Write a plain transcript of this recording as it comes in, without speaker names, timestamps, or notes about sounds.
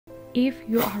if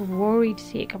you are worried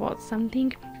sick about something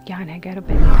ያ ነገር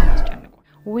በጣም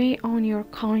ያስጨንቃል weigh on your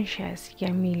conscience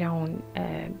የሚለውን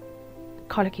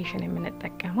collocation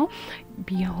የምንጠቀመው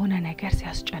የሆነ ነገር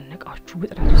ሲያስጨንቃችሁ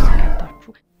ውጥረት ውስጥ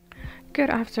ሲከታችሁ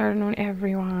Good afternoon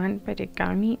everyone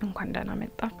በድጋሚ እንኳን ደህና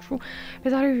መጣችሁ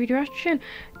በዛሬው ቪዲዮአችን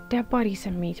ደባሪ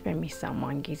ስሜት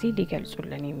በሚሰማን ጊዜ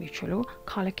ሊገልጹልን የሚችሉ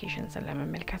collocations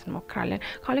ለመመልከት እንሞክራለን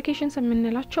collocations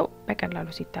የምንላቸው በቀላሉ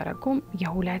ሲተረጎም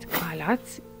የሁለት ቃላት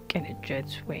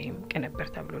ቅንጅት ወይም ቅንብር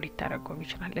ተብሎ ሊተረጎም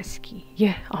ይችላል እስኪ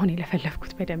አሁን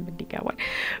የለፈለፍኩት በደንብ እንዲገባል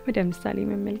ወደ ምሳሌ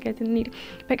መመልከት እንሂድ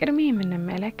በቅድሚያ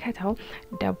የምንመለከተው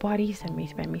ደባሪ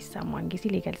ስሜት በሚሰማን ጊዜ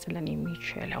ሊገልጽልን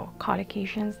የሚችለው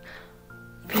collocations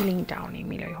feeling down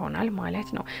የሚለው ይሆናል ማለት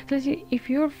ነው ስለዚህ if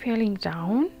you're feeling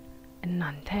down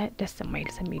እናንተ ደስ የማይል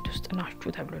ስሜት ውስጥ ናችሁ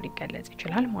ተብሎ ሊገለጽ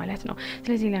ይችላል ማለት ነው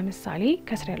ስለዚህ ለምሳሌ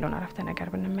ከስር ያለውን አረፍተ ነገር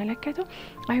ብንመለከተው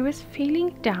I was feeling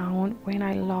down when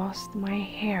I lost my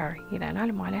hair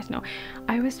ይላል ማለት ነው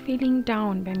I was feeling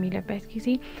down በሚልበት ጊዜ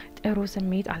ጥሩ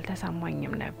ስሜት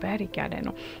አልተሰማኝም ነበር እያለ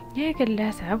ነው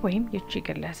የግለሰብ ወይም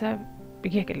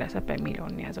የግለሰብ በሚለው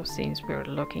እንያዘው since we're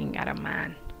looking at a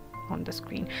man on the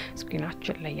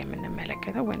screenአችን ላይ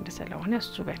የምንመለከተው ወንድ ስለሆነ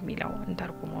እሱ በሚለው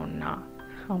እንተርጉመውና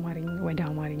ወደ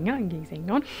አማርኛ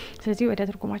እንግሊዘኛውን ስለዚህ ወደ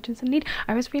ትርጉማችን ስንሄድ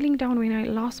I was feeling down when I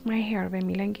lost my hair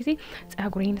በሚለን ጊዜ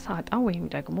ጸጉሬን ሳጣ ወይም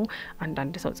ደግሞ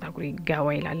አንዳንድ ሰው ጸጉሬ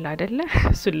ገባ ይላል አይደለ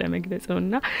እሱን ለመግለጽ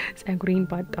ነውና ጸጉሬን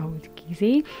ባጣሁት ጊዜ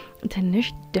ትንሽ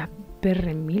ብር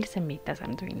የሚል ስሜት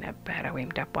ተሰምቶኝ ነበር ወይም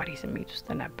ደባሪ ስሜት ውስጥ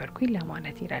ነበርኩኝ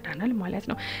ለማለት ይረዳናል ማለት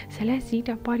ነው ስለዚህ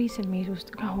ደባሪ ስሜት ውስጥ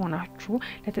ከሆናችሁ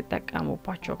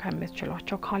ለተጠቀሙባቸው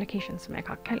ከምትችሏቸው collocations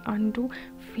መካከል አንዱ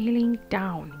feeling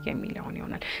down የሚለውን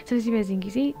ይሆናል ስለዚህ በዚህ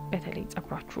ጊዜ በተለይ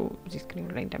ጸጉራችሁ እዚህ ስክሪኑ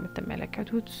ላይ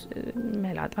እንደምትመለከቱት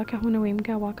መላጣ ከሆነ ወይም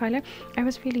ገባ ካለ I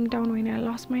was feeling down when I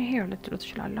lost my hair ልትሉ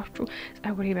ትችላላችሁ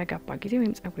ጸጉሬ በገባ ጊዜ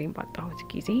ወይም ጸጉሬን ባጣሁት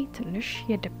ጊዜ ትንሽ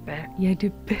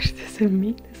የድብርት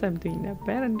ስሜት ተሰምቶኝ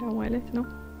ነበር እንደማለት ነው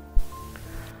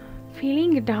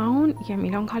feeling down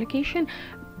የሚለውን collocation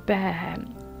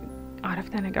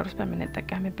በአረፍተ ነገር ውስጥ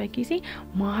በመነጠቀምበት ጊዜ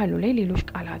መሀሉ ላይ ሌሎች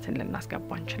ቃላትን ልናስገባ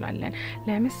እንችላለን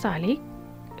ለምሳሌ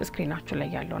ስክሪናችሁ ላይ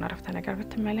ያለውን አረፍተ ነገር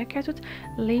ብትመለከቱት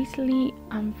lately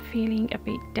I'm feeling a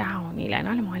bit down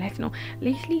ይለናል ማለት ነው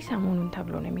lately ሰሞኑን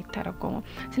ተብሎ ነው የሚተረጎመው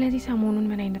ስለዚህ ሰሞኑን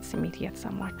ምን አይነት ስሜት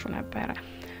እየተሰማችሁ ነበር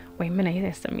ወይ ምን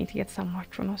አይነት ስሜት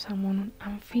እየተሰማችሁ ነው ሰሞኑን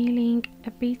I'm feeling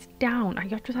a bit down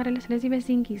አያችሁት አይደለ ስለዚህ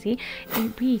በዚህ ጊዜ a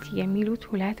bit የሚሉት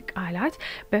ሁለት ቃላት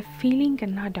በfeeling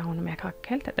እና down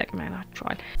መካከል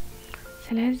ተጠቅመናቸዋል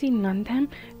ስለዚህ እናንተም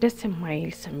ደስ የማይል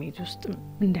ስሜት ውስጥ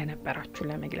እንደነበራችሁ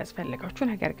ለመግለጽ ፈልጋችሁ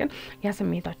ነገር ግን ያ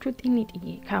ስሜታችሁ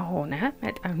ጥንጥዬ ከሆነ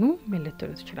መጠኑ ምን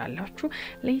ልትሉ ትችላላችሁ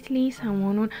lately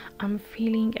ሰሞኑን I'm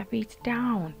feeling a bit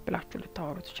down ብላችሁ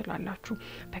ልታወሩ ትችላላችሁ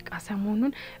በቃ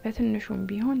ሰሞኑን በትንሹም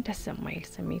ቢሆን ደስ የማይል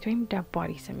ስሜት ወይም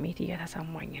ደባሪ ስሜት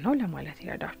እየተሰማኝ ነው ለማለት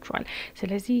ይረዳችኋል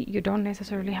ስለዚህ you don't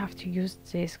necessarily have to use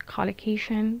this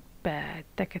collocation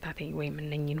በተከታታይ ወይም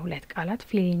እነኚህን ሁለት ቃላት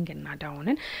feeling እና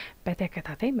downን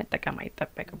በተከታታይ መጠቀም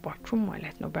አይጠበቅባችሁም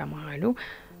ማለት ነው በመሃሉ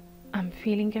I'm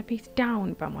feeling a bit down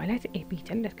በማለት a bit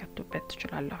ልትከቱበት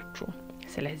ትችላላችሁ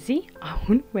ስለዚህ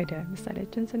አሁን ወደ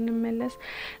ምሳሌያችን ስንመለስ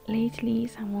lately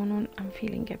ሰሞኑን I'm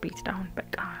feeling a bit down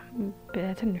በቃ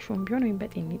በትንሹም ቢሆን ወይም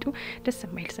በጥቂቱ ደስ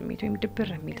የማይል ስሜት ወይም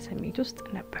ድብር የሚል ስሜት ውስጥ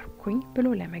ነበርኩኝ ብሎ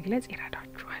ለመግለጽ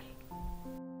ይረዳችኋል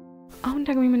አሁን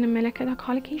ደግሞ የምንመለከተው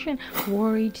collocation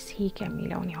worried sick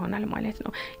የሚለውን ይሆናል ማለት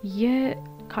ነው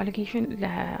collocation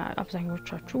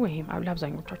ለአብዛኞቻችሁ ወይም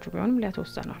ለአብዛኞቻችሁ ቢሆንም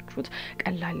ለተወሰናችሁት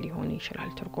ቀላል ሊሆን ይችላል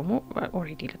ትርጉሙ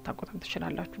already ልታውቁት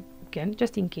ትችላላችሁ ግን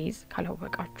just in case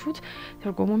ካላወቃችሁት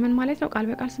ትርጉሙ ምን ማለት ነው ቃል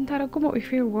በቃል ስንተረጉመው if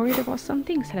you're worried about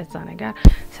something ስለዛ ነገር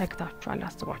ሰግታችኋል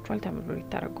አስባችኋል ተብሎ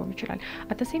ሊተረጎም ይችላል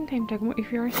at the same time ደግሞ if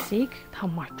you're sick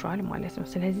ታማችኋል ማለት ነው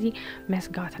ስለዚህ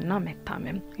መስጋትና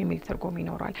መታመም የሚል ትርጉም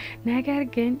ይኖራል ነገር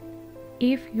ግን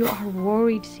if you are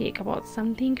worried sick about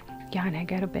something ያ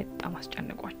ነገር በጣም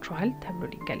አስጨንቋችኋል ተብሎ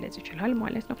ሊገለጽ ይችላል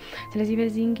ማለት ነው ስለዚህ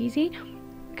በዚህ ጊዜ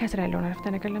ከስር ያለውን አረፍተ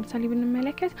ነገር ለምሳሌ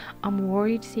ብንመለከት I'm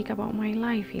worried sick about my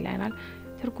life ይላናል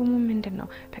ትርጉሙ ምንድነው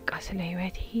በቃ ስለ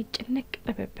ህይወቴ ጭንቅ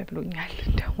ብሎኛል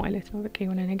እንደማለት ነው በቃ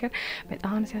የሆነ ነገር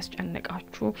በጣም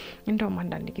ሲያስጨንቃችሁ እንደውም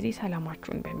አንዳንድ ጊዜ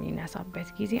ሰላማችሁን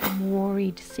በሚነሳበት ጊዜ I'm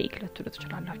worried sick ልትሉ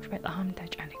ትችላላችሁ በጣም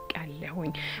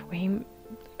ተጨንቄያለሁኝ ወይም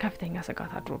ከፍተኛ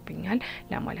ስጋት አድሮብኛል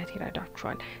ለማለት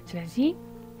ይረዳችኋል ስለዚህ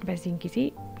በዚህ ጊዜ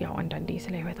ያው አንዳንዴ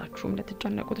ስለ ህይወታችሁም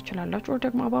ልትጨነቁ ትችላላችሁ or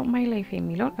ደግሞ about my life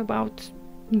የሚለው about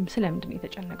ስለምንድን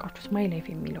የተጨነቃችሁት my life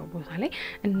የሚለው ቦታ ላይ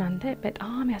እናንተ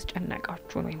በጣም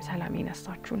ያስጨነቃችሁን ወይም ሰላም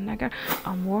የነሳችሁን ነገር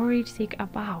I'm worried sick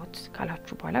about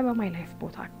ካላችሁ በኋላ በmy life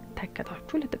ቦታ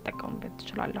ተከታችሁ ልትጠቀሙበት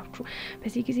ትችላላችሁ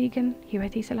በዚህ ጊዜ ግን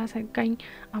ህይወቴ ስላሰጋኝ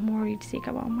I'm worried sick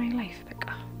about my life በቃ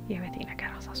የህይወቴ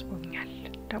ነገር አሳስቦኛል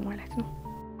እንደማለት ነው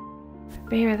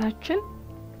በህይወታችን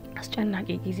አስጨናቂ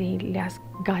ጊዜ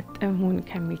ሊያስጋጥሙን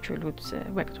ከሚችሉት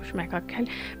ወቅቶች መካከል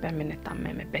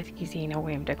በመነታመምበት ጊዜ ነው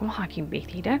ወይም ደግሞ ሐኪም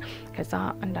ቤት ሄደን ከዛ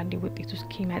አንዳንዴ ውጤቱ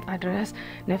እስኪመጣ ድረስ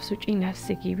ነፍስ ውጪ ነፍስ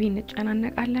ግቢ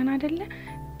እንጨናነቃለን አይደለ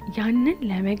ያንን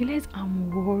ለመግለጽ I'm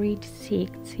worried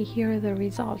sick to hear the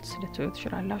results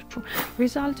ለተወትሽራላችሁ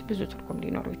result ብዙ ትርጉም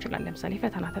ሊኖረው ይችላል ለምሳሌ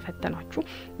ፈተና ተፈተናችሁ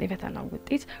የፈተናው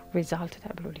ውጤት result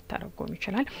ተብሎ ሊተረጎም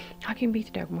ይችላል ሐኪም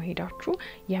ቤት ደግሞ ሄዳችሁ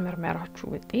የምርመራችሁ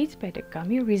ውጤት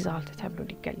በድጋሚ result ተብሎ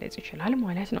ሊገለጽ ይችላል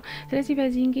ማለት ነው ስለዚህ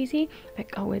በዚህ ጊዜ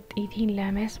በቃ ውጤቴን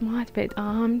ለመስማት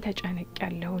በጣም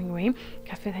ተጨንቄያለሁኝ ወይም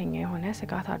ከፍተኛ የሆነ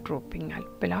ስጋት አድሮብኛል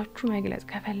ብላችሁ መግለጽ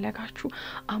ከፈለጋችሁ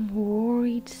I'm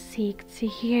worried sick to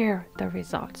hear the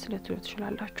results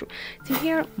ለተወትሽራላችሁ to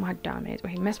hear ማዳመጥ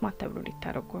ወይም መስማት ተብሎ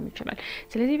ሊተረጎም ይችላል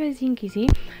ስለዚህ በዚህ ጊዜ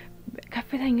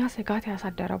ከፍተኛ ስጋት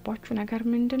ያሳደረባችሁ ነገር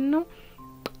ምንድነው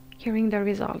hearing the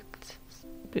results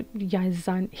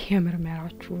ያዛን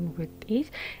የምርመራችሁን ውጤት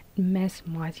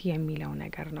መስማት የሚለው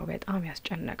ነገር ነው በጣም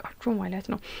ያስጨነቃችሁ ማለት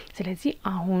ነው ስለዚህ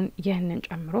አሁን ይህንን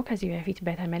ጨምሮ ከዚህ በፊት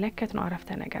በተመለከትነው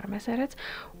አረፍተ ነገር መሰረት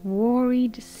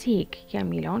worried sick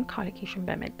የሚለውን collocation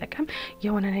በመጠቀም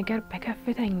የሆነ ነገር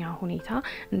በከፍተኛ ሁኔታ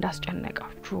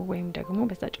እንዳስጨነቃችሁ ወይም ደግሞ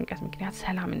በዛ ጭንቀት ምክንያት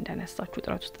ሰላም እንደነሳችሁ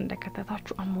ጥረት ውስጥ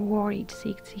እንደከተታችሁ I'm worried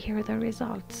sick to hear the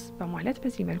results በማለት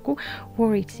በዚህ መልኩ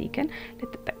worried sickን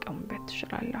ልትጠቀሙበት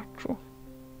ትችላላችሁ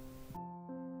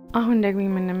አሁን ደግሞ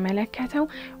የምንመለከተው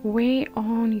way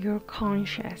on your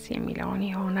conscious የሚለውን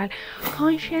ይሆናል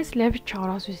conscious ለብቻው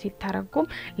ራሱ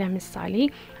ሲተረጎም ለምሳሌ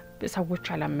ሰዎች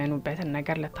ያላመኑበትን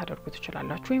ነገር ልታደርጉ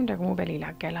ትችላላችሁ ወይም ደግሞ በሌላ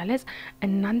አገላለጽ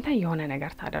እናንተ የሆነ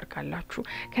ነገር ታደርጋላችሁ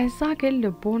ከዛ ግን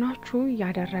ልቦናችሁ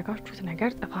ያደረጋችሁት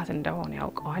ነገር ጥፋት እንደሆነ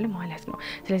ያውቀዋል ማለት ነው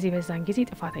ስለዚህ በዛን ጊዜ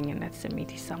ጥፋተኝነት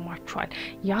ስሜት ይሰማችኋል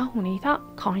ያ ሁኔታ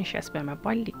conscious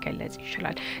በመባል ሊገለጽ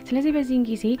ይችላል ስለዚህ በዚህ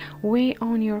ጊዜ way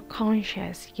on your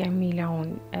conscious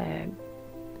የሚለውን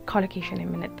collocation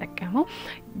የምንጠቀመው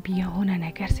ቢሆነ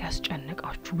ነገር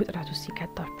ሲያስጨንቃችሁ ውጥረት ውስጥ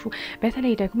ሲከታችሁ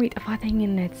በተለይ ደግሞ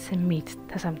የጥፋተኝነት ስሜት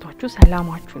ተሰምቷችሁ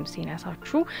ሰላማችሁን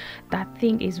ሲነሳችሁ that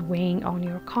thing is weighing on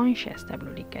your conscious ተብሎ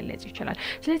ሊገለጽ ይችላል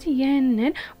ስለዚህ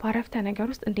ይህንን በአረፍተ ነገር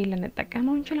ውስጥ እንዴት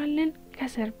ልንጠቀመው እንችላለን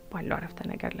ከስር ባለው አረፍተ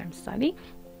ነገር ለምሳሌ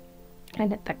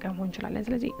ልንጠቀመው እንችላለን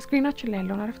ስለዚህ ስክሪናችን ላይ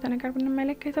ያለውን አረፍተ ነገር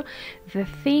ብንመለከተው the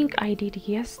thing I did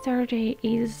yesterday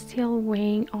is still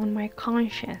weighing on my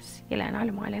conscience ይለናል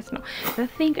ማለት ነው the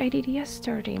thing I did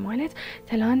yesterday ማለት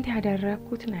ትላንት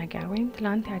ያደረኩት ነገር ወይም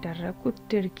ትላንት ያደረኩት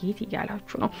ድርጊት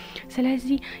እያላችሁ ነው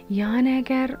ስለዚህ ያ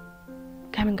ነገር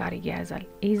ከምን ጋር ይያያዛል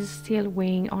is still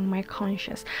weighing on my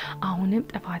conscience አሁንም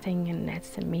ጥፋተኝነት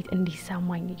ስሜት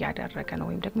እንዲሰማኝ ያደረገ ነው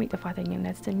ወይም ደግሞ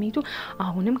የጥፋተኝነት ስሜቱ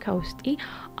አሁንም ከውስጤ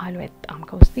አልወጣም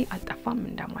ከውስጤ አልጠፋም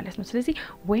እንደማለት ነው ስለዚህ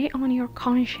weigh on your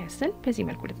conscience በዚህ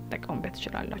መልኩ ልትጠቀሙበት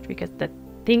ትችላላችሁ because the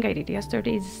thing I did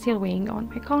yesterday is still weighing on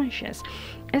my conscience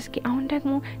እስኪ አሁን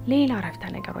ደግሞ ሌላ አረፍተ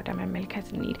ነገር ወደ መመልከት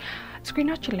እንሂድ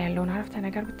ስክሪናችን ላይ ያለውን አረፍተ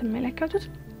ነገር ብትመለከቱት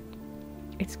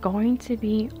It's going to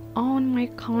be on my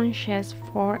conscience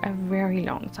for a very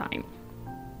long time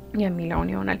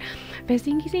የሚለውን ይሆናል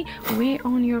በዚህ ጊዜ weigh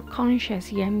on your conscience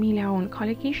የሚለውን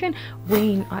collocation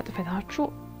weighing አጥፍታችሁ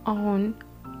on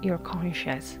your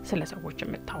conscience ስለ ሰዎች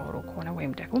የምታወሩ ከሆነ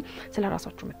ወይም ደግሞ ስለ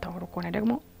ራሳችሁ የምታወሩ ከሆነ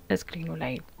ደግሞ ስክሪኑ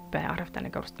ላይ በአረፍተ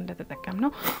ነገር ውስጥ እንደተጠቀምነው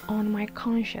on my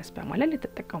conscience በማለት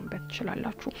ልትጠቀሙበት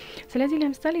ትችላላችሁ ስለዚህ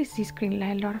ለምሳሌ እዚህ ስክሪን ላይ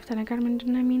ያለው አረፍተ ነገር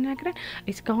ምንድነው የሚነግረን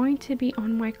It's going to be on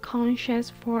my conscience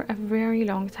for a very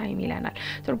long time ይለናል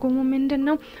ትርጉሙ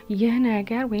ምንድነው ይህ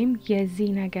ነገር ወይም የዚህ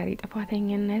ነገር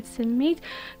የጥፋተኝነት ስሜት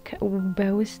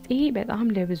በውስጤ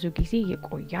በጣም ለብዙ ጊዜ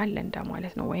ይቆያል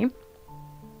እንደማለት ነው ወይም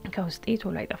ከውስጤ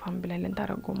ቶሎ አይጠፋም ብለን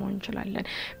ልንተረጉመው እንችላለን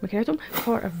ምክንያቱም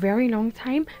for a very long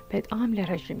time በጣም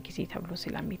ለረጅም ጊዜ ተብሎ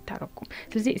ስለሚተረጉም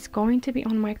ስለዚህ it's going to be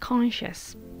on my conscience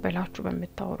በላችሁ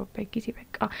በመታወሩበት ጊዜ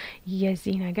በቃ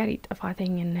የዚህ ነገር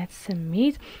የጥፋተኝነት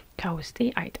ስሜት ከውስጤ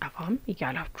አይጠፋም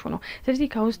ይያላችሁ ነው ስለዚህ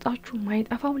ከውስጣችሁ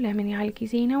ማይጠፋው ለምን ያህል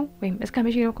ጊዜ ነው ወይም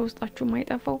እስከመቼ ነው ከውስጣችሁ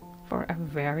ማይጠፋው for a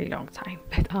very long time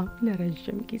በጣም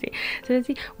ለረጅም ጊዜ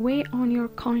ስለዚህ weigh on your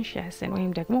conscience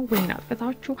ወይም ደግሞ weigh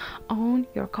አጥፍታችሁ on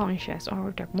your conscience or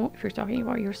ደግሞ if you're talking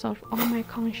about yourself on my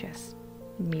conscience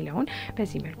ሚለውን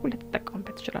በዚህ መልኩ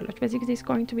ልትጠቀሙበት ትችላላችሁ በዚህ ጊዜ is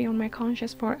going to be on my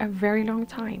conscience for a very long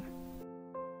time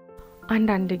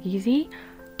አንዳንድ ጊዜ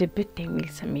ድብት የሚል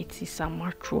ስሜት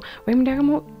ሲሰማችሁ ወይም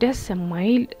ደግሞ ደስ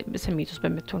የማይል ስሜት ውስጥ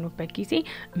በምትሆኑበት ጊዜ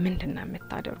ምንድነው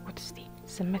የምታደርጉት እስቲ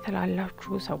ስሜት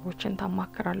ላላችሁ ሰዎችን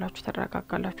ታማከራላችሁ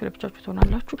ተረጋጋላችሁ ለብቻችሁ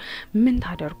ትሆናላችሁ ምን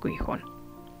ታደርጉ ይሆን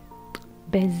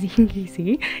በዚህ ጊዜ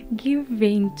give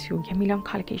vent to የሚለውን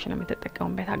collocation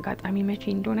የምትጠቀሙበት አጋጣሚ መቼ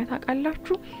እንደሆነ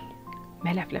ታውቃላችሁ?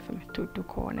 መለፍለፍ የምትወዱ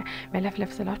ከሆነ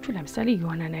መለፍለፍ ስላችሁ ለምሳሌ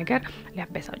የሆነ ነገር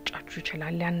ሊያበሳጫችሁ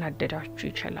ይችላል ሊያናደዳችሁ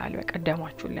ይችላል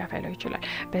በቀደማችሁ ሊያፈላው ይችላል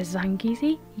በዛን ጊዜ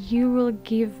you will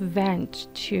give vent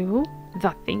to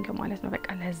that thing ማለት ነው በቃ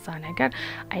ለዛ ነገር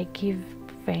I give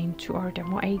vent to or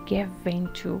ደግሞ I gave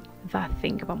vent to that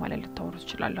thing በማለት ልታወሩ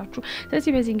ትችላላችሁ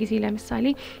ስለዚህ በዚህ ጊዜ ለምሳሌ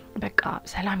በቃ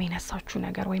ሰላም የነሳችሁ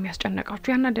ነገር ወይ ያስጨነቃችሁ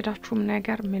ያናደዳችሁም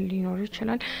ነገር ምን ሊኖር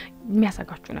ይችላል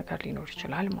የሚያሰጋችሁ ነገር ሊኖር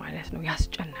ይችላል ማለት ነው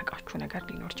ያስጨነቃችሁ ነገር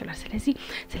ሊኖር ይችላል ስለዚህ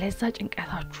ስለዛ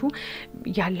ጭንቀታችሁ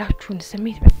ያላችሁን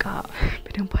ስሜት በቃ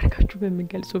በደንብ አድርጋችሁ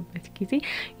በሚገልጹበት ጊዜ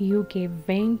you gave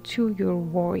vent to your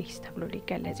voice ተብሎ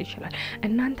ሊገለጽ ይችላል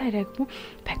እናንተ ደግሞ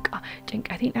በቃ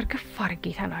ጭንቀቴን እርግፍ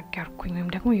አድርጌ ተናገርኩኝ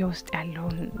ወይም ደግሞ የውስጥ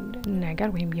ያለውን ነገር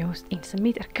ወይም የውስጤን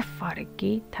ስሜት እርግፍ አድርጌ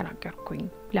ተናገርኩኝ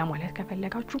ለማለት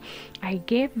ከፈለጋችሁ I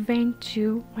gave vent to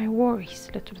my worries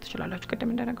ልትሉ ትችላላችሁ ቀደም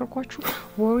እንደነገርኳችሁ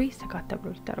worries ስጋት ተብሎ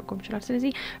ሊተረጎም ይችላል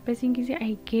ስለዚህ በዚህ ጊዜ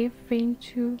I gave vent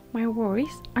to my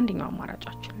worries አንደኛው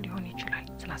አማራጫችን ሊሆን ይችላል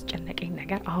ስላስጨነቀኝ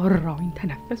ነገር አወራውኝ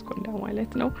ተነፈስኩ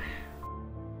እንደማለት ነው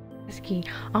እስኪ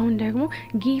አሁን ደግሞ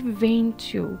give vent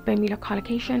to በሚለው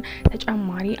collocation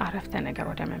ተጨማሪ አረፍተ ነገር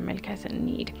ወደ መመልከት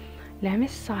እንሂድ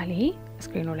ለምሳሌ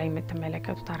ስክሪኑ ላይ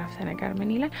የምትመለከቱት አረፍተ ነገር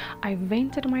ምን ይላል I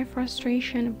vented my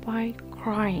frustration by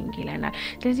crying ይለናል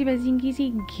ስለዚህ በዚህ ጊዜ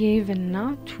give እና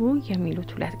to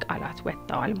የሚሉት ሁለት ቃላት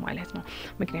ወጥተዋል ማለት ነው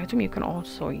ምክንያቱም you can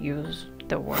also use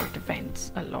the word vent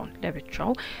alone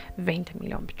ለብቻው vent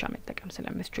የሚለውን ብቻ መጠቀም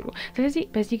ስለምትችሉ ስለዚህ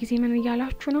በዚህ ጊዜ ምን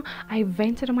ያላችሁ ነው I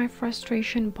vented my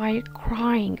frustration by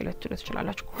crying ልትሉ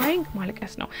ትችላላችሁ crying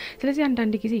ማልቀስ ነው ስለዚህ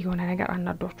አንዳንድ ጊዜ የሆነ ነገር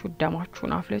አናዷችሁ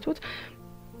ደማችሁን አፍልጡት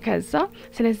ከዛ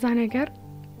ስለዛ ነገር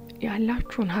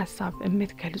ያላችሁን ሐሳብ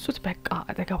የምትገልጹት በቃ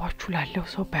አጠገባችሁ ላለው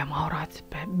ሰው በማውራት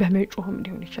በመጮህም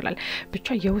ሊሆን ይችላል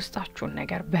ብቻ የውስጣችሁን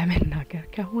ነገር በመናገር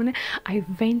ከሆነ I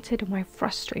vented my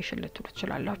frustration ልትሉ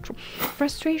ትችላላችሁ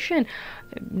frustration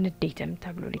ንዴትም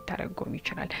ተብሎ ሊተረጎም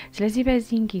ይችላል ስለዚህ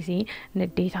በዚህ ጊዜ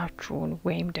ንዴታችሁን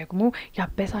ወይም ደግሞ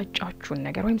ያበሳጫችሁን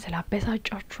ነገር ወይም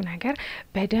ስላበሳጫችሁ ነገር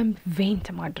በደንብ ቬንት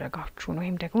ማድረጋችሁን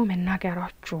ወይም ደግሞ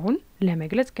መናገራችሁን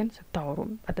ለመግለጽ ግን ስታወሩ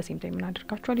at the same time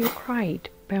እናደርጋችኋል you cried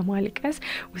በማልቀስ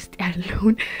ውስጥ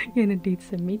ያለውን የንዴት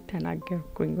ስሜት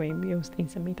ተናገርኩኝ ወይም የውስጤን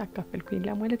ስሜት አካፈልኩኝ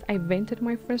ለማለት I vented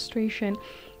my frustration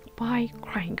by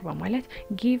crying በማለት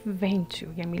give vent to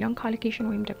የሚለውን collocation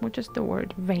ወይም ደግሞ just the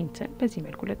word vent በዚህ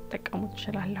መልኩ ልትጠቀሙ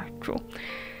ትችላላችሁ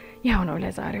ያው ነው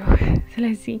ለዛሬው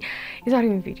ስለዚህ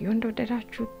የዛሬውን ቪዲዮ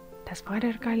እንደወደዳችሁ ተስፋ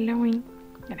አደርጋለሁኝ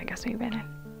ለነገ ሰው ይበላል